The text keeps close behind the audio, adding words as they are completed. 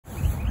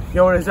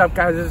Yo, what is up,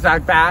 guys? This is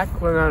Zach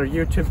back with another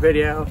YouTube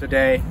video.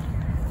 Today,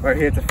 we're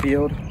here at the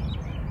field.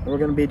 We're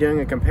going to be doing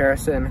a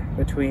comparison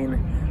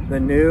between the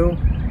new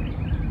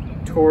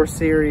Tour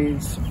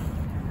Series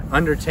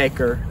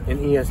Undertaker and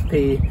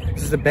ESP.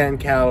 This is the Ben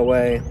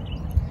Callaway.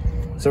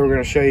 So we're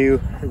going to show you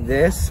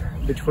this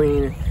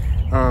between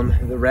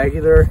the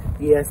regular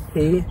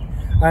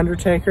ESP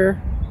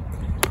Undertaker.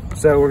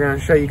 So we're going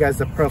to show you guys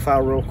the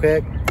profile real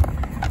quick.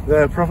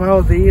 The profile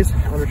of these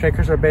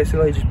Undertakers are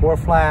basically just bore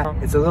flat.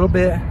 It's a little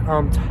bit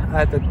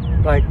at the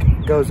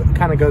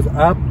kind of goes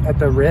up at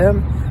the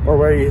rim or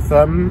where your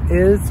thumb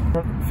is.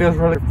 Feels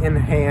really in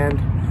the hand.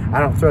 I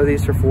don't throw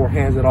these for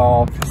forehands at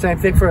all. Same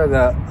thing for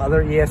the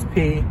other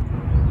ESP.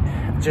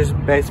 Just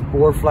base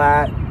bore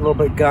flat, a little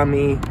bit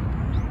gummy,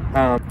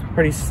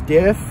 pretty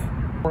stiff.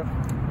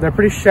 They're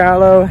pretty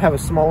shallow, have a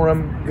small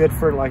rim, good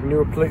for like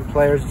newer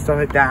players and stuff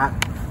like that.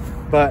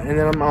 And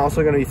then I'm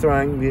also going to be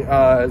throwing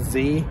the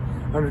Z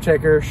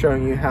Undertaker,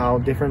 showing you how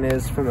different it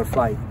is from the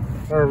Flight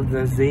or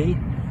the Z.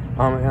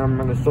 And I'm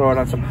going to throw it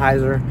on some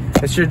hyzer.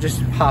 It should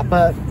just pop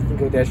up and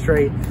go dead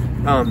straight.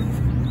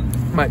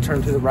 Might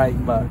turn to the right,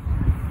 but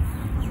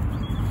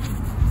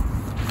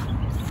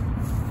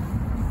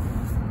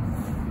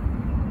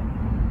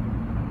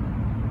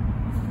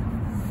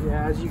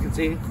yeah, as you can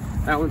see,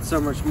 that one's so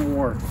much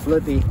more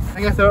flippy. I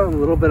think I throw a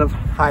little bit of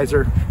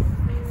hyzer,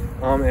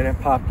 and it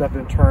popped up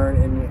and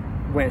turned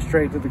and went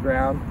straight to the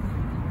ground.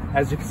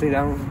 As you can see,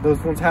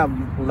 those ones have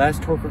less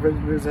torque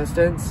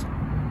resistance.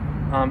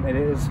 It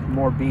is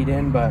more beat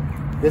in, but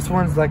this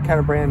one's like kind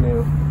of brand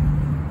new.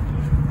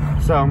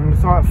 So I'm gonna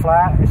throw it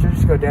flat. It should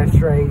just go dead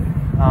straight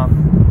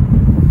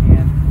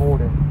and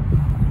hold it.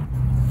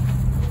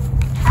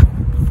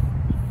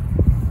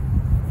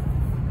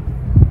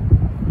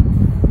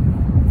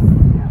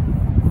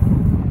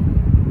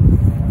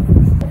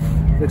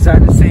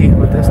 Excited to see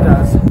what this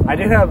does. I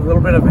did have a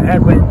little bit of a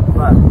headwind,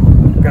 but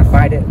I'm gonna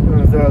fight it. I'm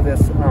gonna throw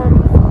this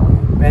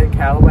Ben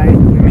Callaway. I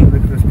mean,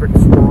 look at those pretty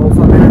swirls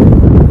on there.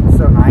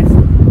 So nice.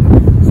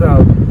 So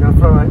I'm gonna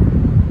throw it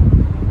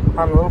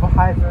on a little bit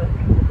higher.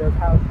 It does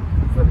have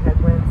some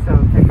headwind, so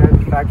take that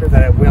into factor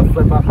that it will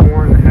flip up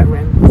more in the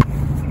headwind.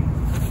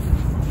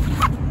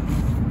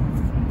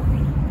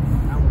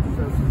 That was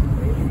so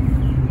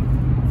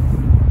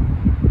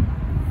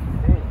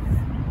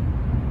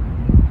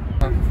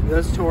sweet.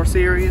 Those Tour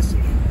Series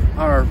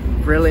are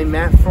really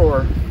meant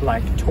for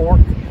like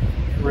torque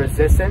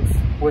resistance,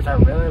 which I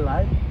really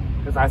like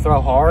because I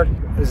throw hard.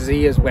 The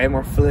Z is way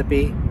more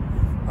flippy.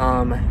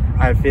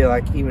 I feel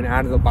like even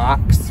out of the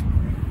box,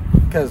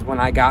 because when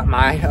I got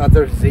my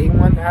other Z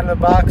one out of the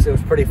box, it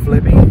was pretty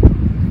flippy.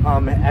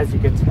 As you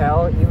can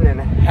tell, even in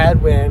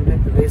headwind,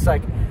 at least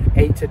like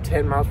 8 to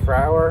 10 miles per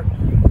hour,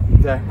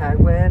 the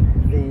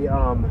headwind, the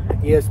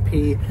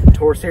ESP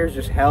Tour Series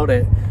just held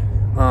it,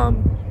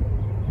 and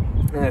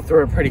I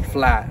threw it pretty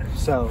flat.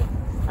 So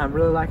I'm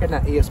really liking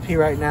that ESP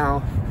right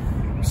now.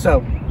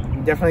 So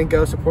definitely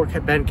go support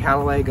Ben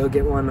Callaway. Go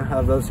get one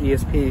of those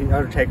ESP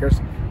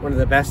Undertakers. One of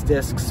the best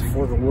discs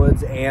for the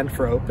woods and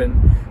for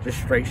open, just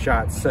straight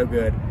shots. So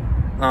good.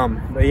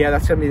 But yeah,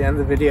 that's gonna be the end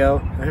of the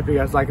video. I hope you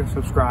guys like and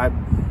subscribe.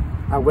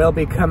 I will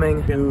be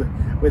coming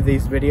with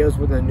these videos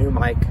with a new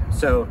mic,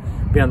 so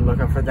be on the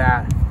lookout for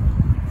that.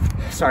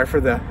 Sorry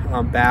for the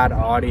bad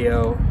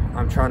audio.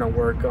 I'm trying to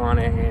work on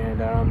it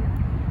and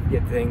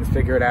get things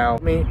figured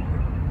out.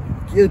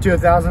 Get to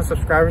 1,000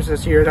 subscribers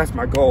this year. That's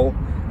my goal.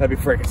 That'd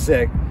be freaking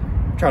sick.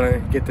 I'm trying to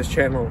get this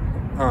channel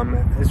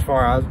as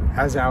far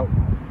as out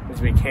as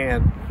we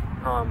can.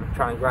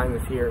 Trying to grind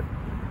this year.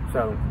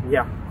 So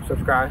yeah,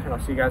 subscribe, and I'll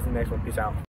see you guys in the next one. Peace out.